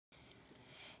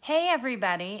Hey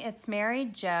everybody, it's Mary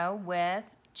Jo with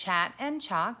Chat and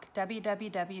Chalk,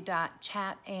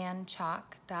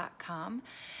 www.chatandchalk.com.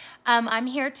 I'm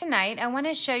here tonight. I want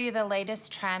to show you the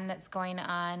latest trend that's going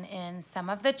on in some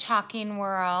of the chalking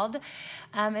world.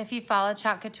 If you follow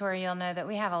Chalkology, you'll know that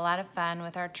we have a lot of fun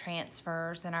with our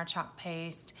transfers and our chalk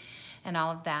paste and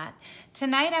all of that.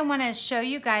 Tonight I want to show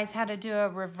you guys how to do a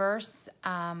reverse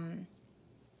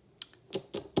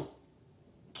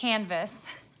canvas.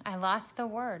 I lost the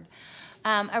word.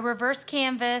 A reverse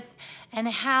canvas and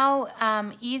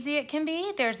how easy it can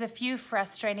be. There's a few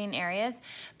frustrating areas,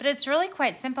 but it's really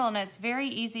quite simple and it's very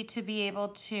easy to be able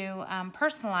to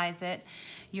personalize it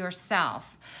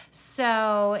yourself.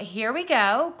 So here we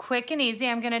go, quick and easy.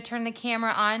 I'm gonna turn the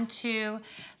camera onto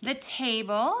the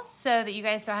table so that you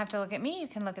guys don't have to look at me. You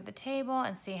can look at the table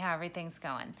and see how everything's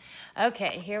going.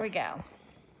 Okay, here we go.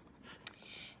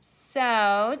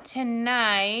 So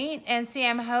tonight, and see,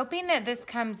 I'm hoping that this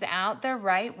comes out the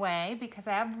right way because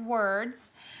I have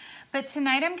words, but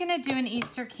tonight I'm gonna do an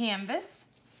Easter canvas.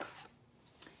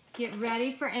 Get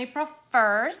ready for April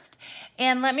 1st,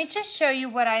 and let me just show you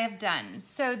what I have done.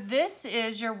 So this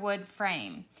is your wood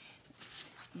frame.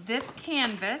 This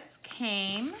canvas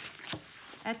came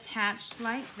attached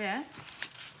like this,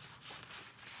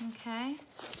 okay,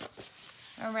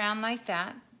 around like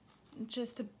that,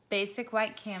 just a basic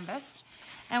white canvas.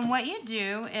 And what you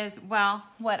do is, well,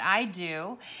 what I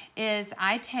do is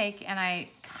I take and I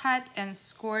cut and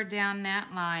score down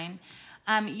that line.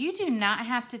 You do not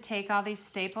have to take all these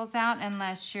staples out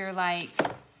unless you're like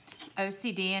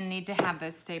OCD and need to have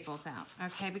those staples out,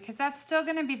 okay? Because that's still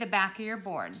gonna be the back of your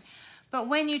board. But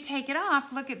when you take it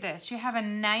off, look at this. You have a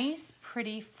nice,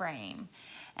 pretty frame.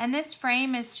 And this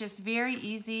frame is just very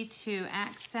easy to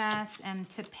access and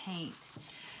to paint.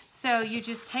 So you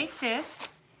just take this,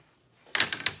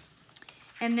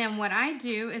 and then what I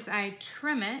do is I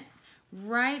trim it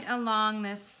right along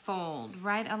this fold,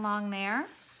 right along there.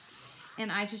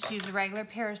 And I just use a regular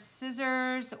pair of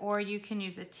scissors, or you can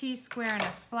use a T-square and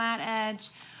a flat edge,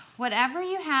 whatever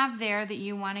you have there that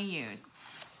you want to use.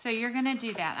 So you're gonna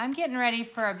do that. I'm getting ready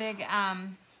for a big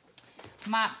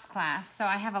MOPS class, so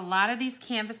I have a lot of these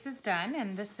canvases done,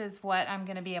 and this is what I'm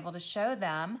gonna be able to show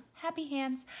them. Happy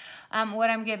hands.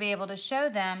 What I'm gonna be able to show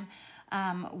them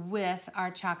with our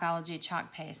Chalkology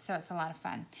chalk paste, so it's a lot of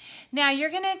fun. Now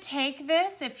you're gonna take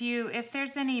this, if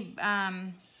there's any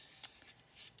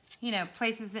you know,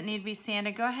 places that need to be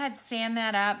sanded, go ahead, sand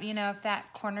that up. You know, if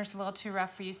that corner's a little too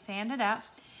rough for you, sand it up.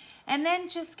 And then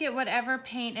just get whatever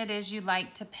paint it is you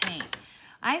like to paint.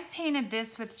 I've painted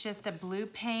this with just a blue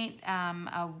paint,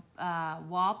 a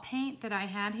wall paint that I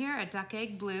had here, a duck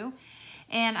egg blue.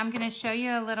 And I'm gonna show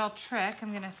you a little trick.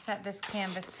 I'm gonna set this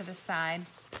canvas to the side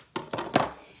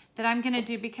that I'm gonna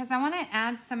do because I wanna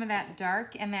add some of that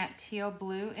dark and that teal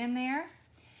blue in there.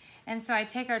 And so I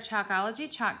take our Chalkology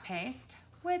chalk paste,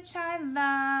 which I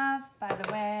love, by the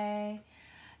way,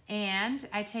 and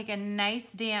I take a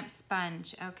nice damp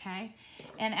sponge, okay?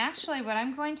 And actually what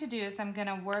I'm going to do is I'm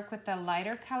gonna work with the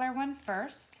lighter color one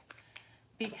first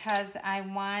because I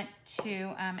want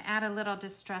to add a little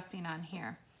distressing on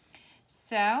here.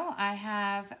 So I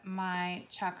have my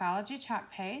Chalkology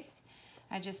chalk paste.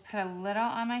 I just put a little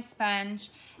on my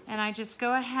sponge and I just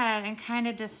go ahead and kind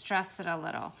of distress it a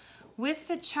little with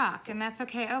the chalk, and that's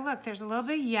okay. Oh look, there's a little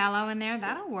bit of yellow in there.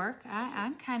 That'll work.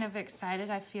 I'm kind of excited.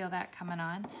 I feel that coming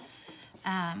on.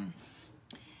 And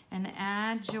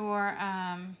add your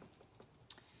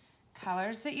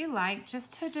colors that you like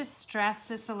just to distress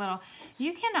this a little.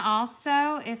 You can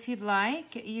also, if you'd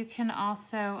like, you can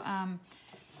also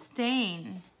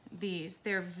stain these.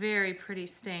 They're very pretty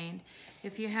stained.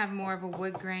 If you have more of a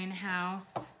wood grain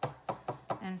house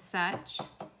and such.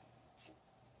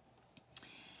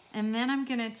 And then I'm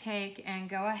gonna take and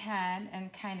go ahead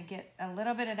and kind of get a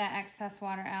little bit of that excess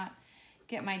water out,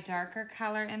 get my darker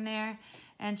color in there,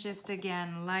 and just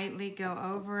again, lightly go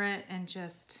over it and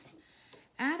just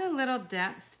add a little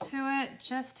depth to it,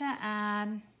 just to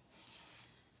add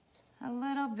a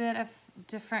little bit of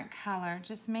different color.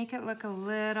 Just make it look a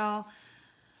little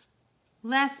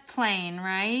less plain,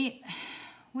 right?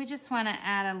 We just wanna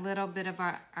add a little bit of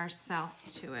ourself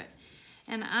to it.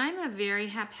 And I'm a very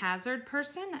haphazard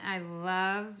person. I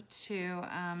love to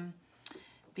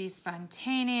be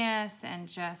spontaneous and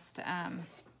just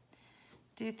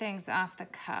do things off the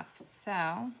cuff.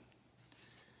 So,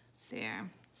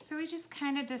 there. So we just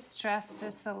kind of distress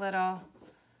this a little,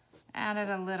 added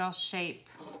a little shape,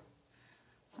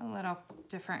 a little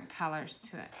different colors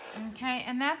to it. Okay,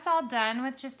 and that's all done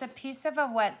with just a piece of a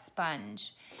wet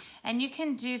sponge. And you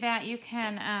can do that, you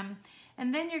can,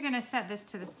 and then you're gonna set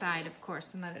this to the side, of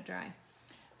course, and let it dry.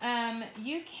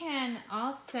 You can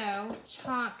also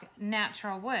chalk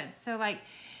natural wood. So like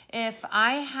if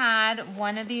I had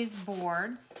one of these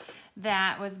boards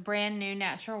that was brand new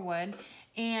natural wood,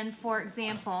 and for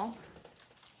example,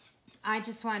 I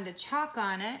just wanted to chalk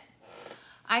on it,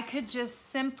 I could just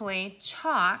simply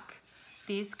chalk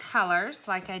these colors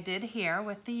like I did here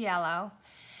with the yellow,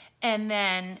 and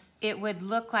then it would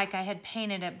look like I had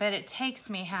painted it, but it takes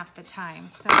me half the time.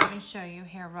 So let me show you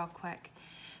here real quick.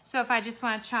 So if I just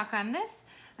want to chalk on this,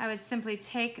 I would simply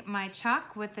take my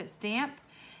chalk with its damp,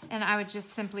 and I would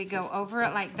just simply go over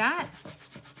it like that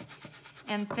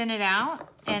and thin it out,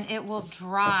 and it will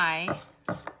dry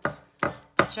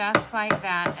just like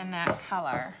that in that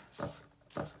color.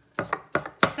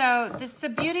 So this is the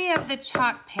beauty of the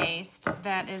chalk paste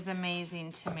that is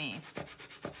amazing to me.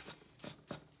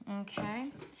 Okay,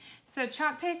 so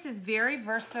chalk paste is very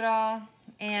versatile,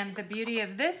 and the beauty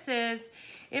of this is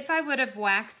if I would have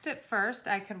waxed it first,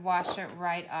 I could wash it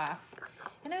right off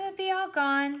and it would be all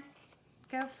gone.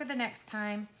 Go for the next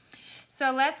time.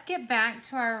 So let's get back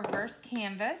to our reverse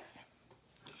canvas.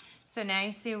 So now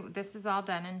you see this is all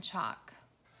done in chalk.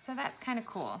 So that's kind of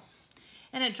cool.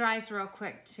 And it dries real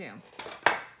quick too.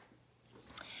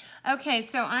 Okay,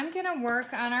 so I'm gonna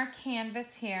work on our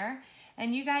canvas here.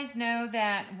 And you guys know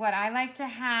that what I like to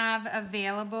have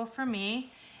available for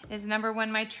me is number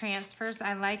one, my transfers.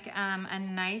 I like a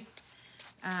nice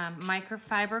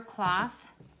microfiber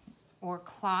cloth or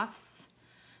cloths,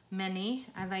 many.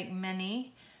 I like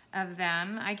many of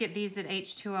them. I get these at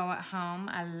H2O at home.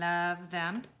 I love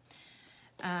them.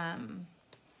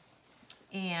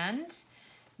 And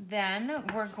then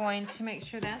we're going to make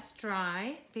sure that's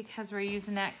dry because we're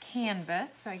using that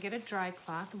canvas. So I get a dry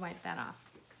cloth and wipe that off.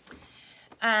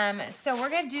 So we're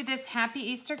going to do this Happy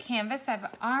Easter canvas. I've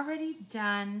already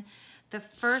done the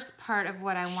first part of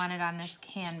what I wanted on this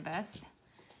canvas.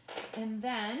 And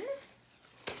then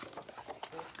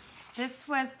this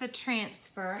was the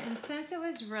transfer. And since it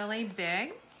was really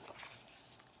big,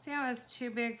 see how it was too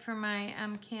big for my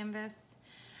canvas?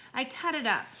 I cut it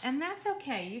up, and that's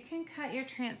okay. You can cut your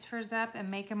transfers up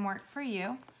and make them work for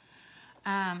you.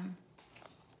 But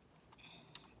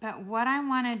what I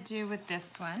want to do with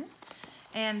this one,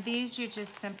 and these you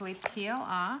just simply peel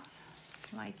off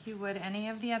like you would any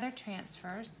of the other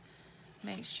transfers.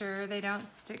 Make sure they don't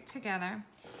stick together.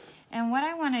 And what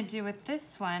I want to do with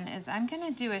this one is I'm going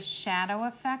to do a shadow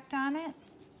effect on it.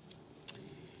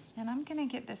 And I'm going to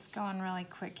get this going really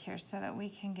quick here so that we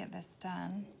can get this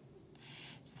done.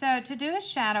 So to do a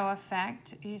shadow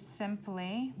effect, you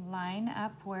simply line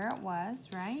up where it was,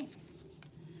 right?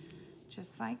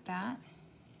 Just like that.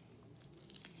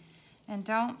 And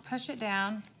don't push it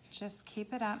down, just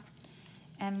keep it up.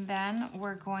 And then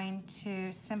we're going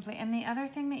to simply, and the other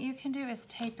thing that you can do is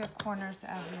tape the corners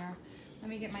of your, let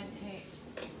me get my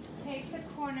tape. Tape the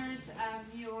corners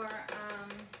of your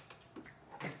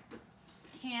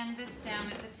canvas down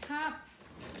at the top,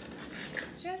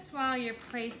 just while you're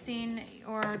placing,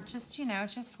 or just, you know,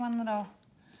 just one little,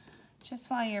 just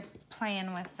while you're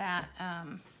playing with that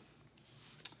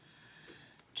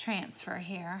transfer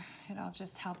here. It'll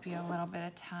just help you a little bit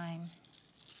of time.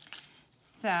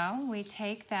 So we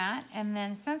take that, and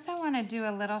then since I want to do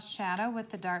a little shadow with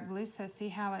the dark blue, so see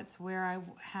how it's where I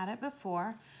had it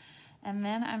before, and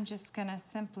then I'm just going to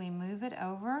simply move it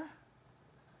over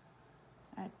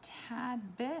a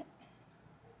tad bit,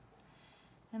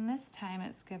 and this time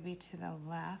it's going to be to the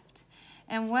left.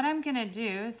 And what I'm going to do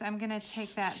is I'm going to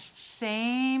take that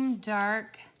same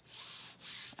dark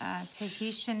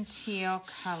Tahitian teal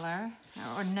color,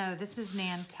 or no, this is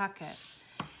Nantucket.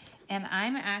 And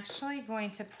I'm actually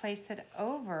going to place it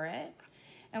over it,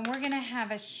 and we're going to have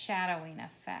a shadowing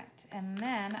effect. And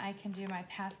then I can do my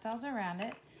pastels around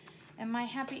it, and my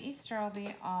Happy Easter will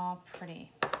be all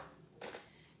pretty.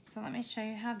 So let me show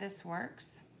you how this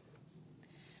works.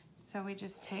 So we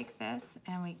just take this,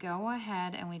 and we go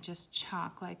ahead and we just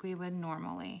chalk like we would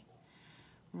normally,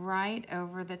 right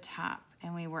over the top.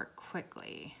 And we work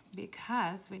quickly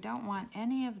because we don't want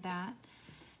any of that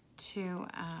to,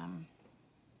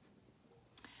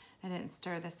 I didn't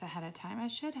stir this ahead of time. I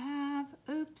should have.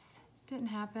 Oops, didn't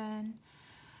happen.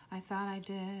 I thought I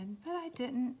did, but I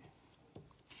didn't.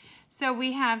 So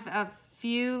we have a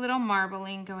few little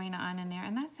marbling going on in there,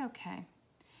 and that's okay.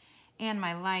 And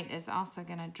my light is also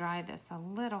gonna dry this a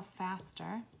little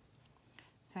faster.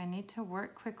 So I need to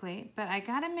work quickly, but I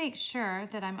gotta make sure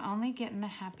that I'm only getting the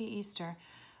Happy Easter.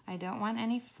 I don't want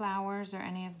any flowers or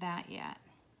any of that yet,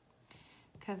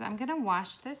 because I'm gonna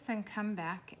wash this and come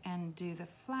back and do the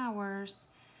flowers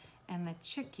and the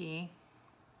chickie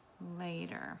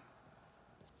later.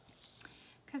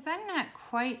 because I'm not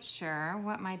quite sure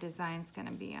what my design's going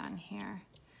to be on here.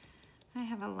 I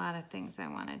have a lot of things I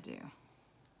want to do.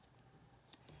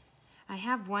 I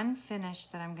have one finish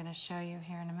that I'm going to show you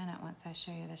here in a minute once I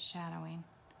show you the shadowing.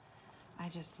 I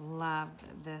just love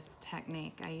this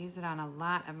technique. I use it on a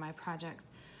lot of my projects.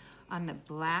 On the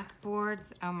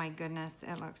blackboards, oh my goodness,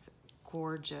 it looks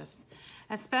gorgeous.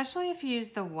 Especially if you use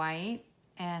the white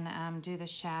and do the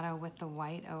shadow with the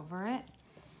white over it.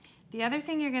 The other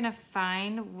thing you're gonna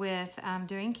find with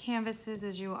doing canvases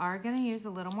is you are gonna use a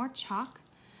little more chalk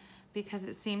because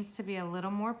it seems to be a little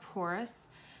more porous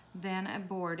than a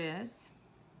board is.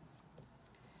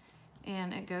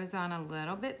 And it goes on a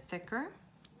little bit thicker.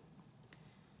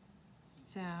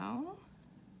 So,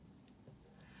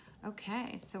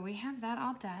 okay, so we have that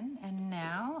all done. And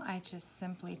now I just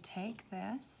simply take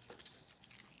this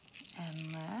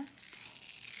and lift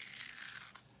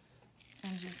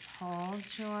and just hold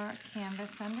your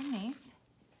canvas underneath.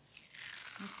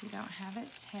 If you don't have it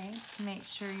taped, make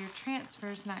sure your transfer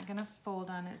is not gonna fold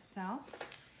on itself.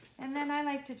 And then I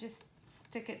like to just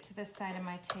stick it to the side of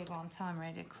my table until I'm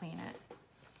ready to clean it.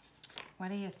 What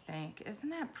do you think? Isn't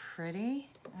that pretty?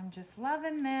 I'm just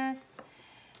loving this.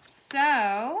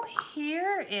 So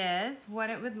here is what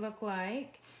it would look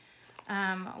like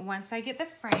once I get the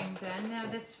frame done. Now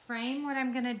this frame, what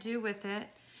I'm gonna do with it,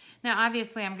 now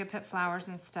obviously I'm gonna put flowers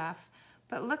and stuff,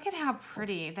 but look at how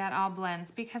pretty that all blends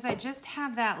because I just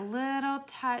have that little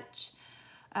touch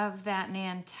of that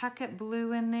Nantucket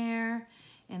blue in there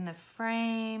in the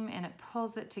frame and it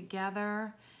pulls it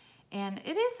together. And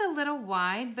it is a little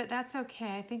wide, but that's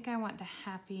okay. I think I want the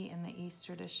happy and the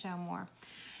Easter to show more.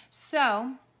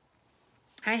 So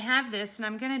I have this and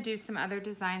I'm gonna do some other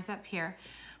designs up here.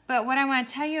 But what I wanna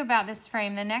tell you about this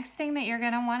frame, the next thing that you're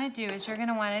gonna wanna do is you're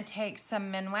gonna wanna take some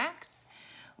Minwax,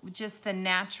 just the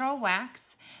natural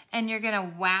wax, and you're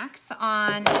gonna wax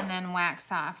on and then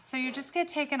wax off. So you're just gonna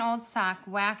take an old sock,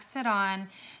 wax it on,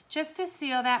 just to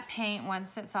seal that paint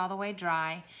once it's all the way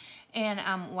dry, and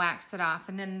wax it off.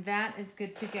 And then that is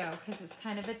good to go because it's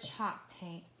kind of a chalk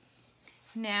paint.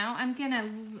 Now I'm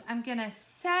gonna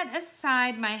set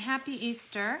aside my Happy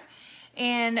Easter.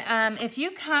 And if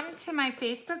you come to my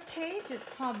Facebook page, it's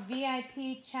called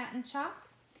VIP Chat and Chalk.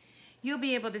 You'll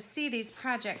be able to see these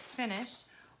projects finished.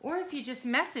 Or if you just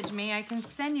message me, I can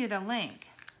send you the link.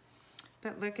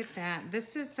 But look at that.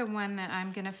 This is the one that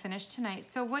I'm gonna finish tonight.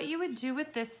 So what you would do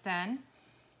with this then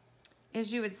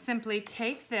is you would simply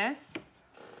take this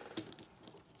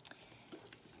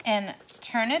and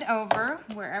turn it over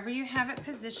wherever you have it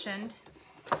positioned.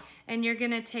 And you're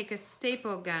gonna take a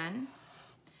staple gun,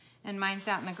 and mine's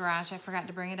out in the garage, I forgot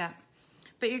to bring it up.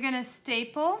 But you're gonna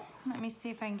staple, let me see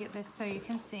if I can get this so you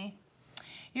can see.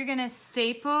 You're gonna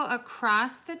staple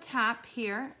across the top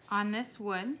here on this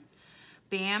wood.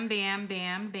 Bam, bam,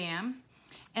 bam, bam.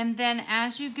 And then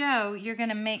as you go, you're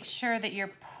gonna make sure that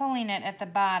you're pulling it at the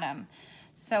bottom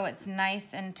so it's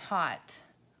nice and taut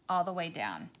all the way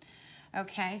down.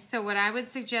 Okay, so what I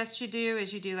would suggest you do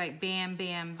is you do like bam,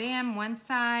 bam, bam, one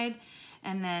side,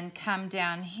 and then come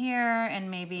down here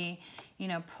and maybe, you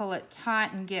know, pull it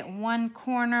taut and get one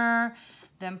corner,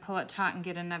 then pull it taut and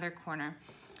get another corner.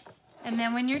 And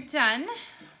then when you're done,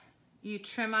 you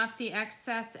trim off the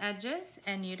excess edges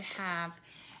and you'd have,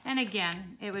 and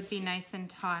again, it would be nice and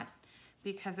taut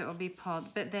because it will be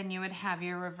pulled, but then you would have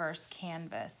your reverse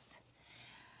canvas.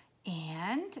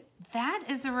 And that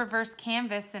is a reverse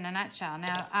canvas in a nutshell.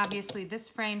 Now, obviously this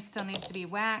frame still needs to be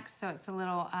waxed, so it's a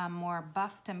little more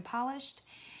buffed and polished.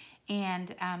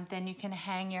 And then you can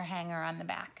hang your hanger on the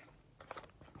back.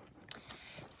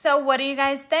 So what do you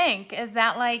guys think? Is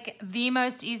that like the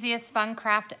most easiest fun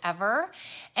craft ever?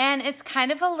 And it's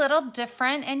kind of a little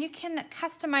different and you can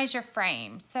customize your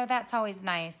frame. So that's always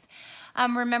nice.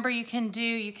 Remember you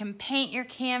can paint your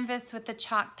canvas with the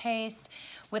chalk paste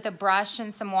with a brush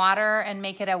and some water and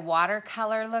make it a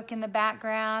watercolor look in the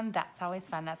background. That's always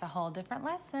fun. That's a whole different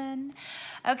lesson.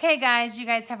 Okay, guys, you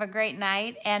guys have a great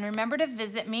night. And remember to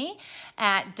visit me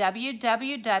at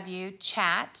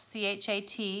www.chat,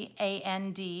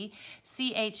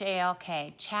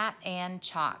 C-H-A-T-A-N-D-C-H-A-L-K, Chat and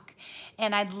Chalk.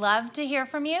 And I'd love to hear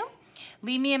from you.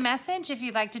 Leave me a message if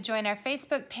you'd like to join our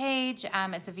Facebook page.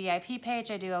 It's a VIP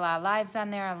page. I do a lot of lives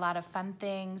on there, a lot of fun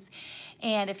things.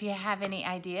 And if you have any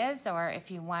ideas or if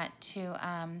you want to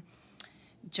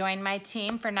join my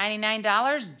team for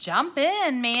 $99, jump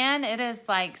in, man. It is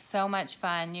like so much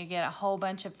fun. You get a whole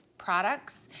bunch of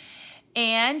products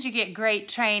and you get great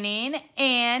training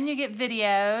and you get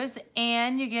videos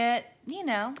and you get, you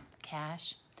know,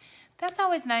 cash. That's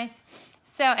always nice.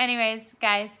 So anyways,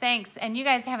 guys, thanks. And you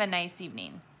guys have a nice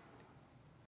evening.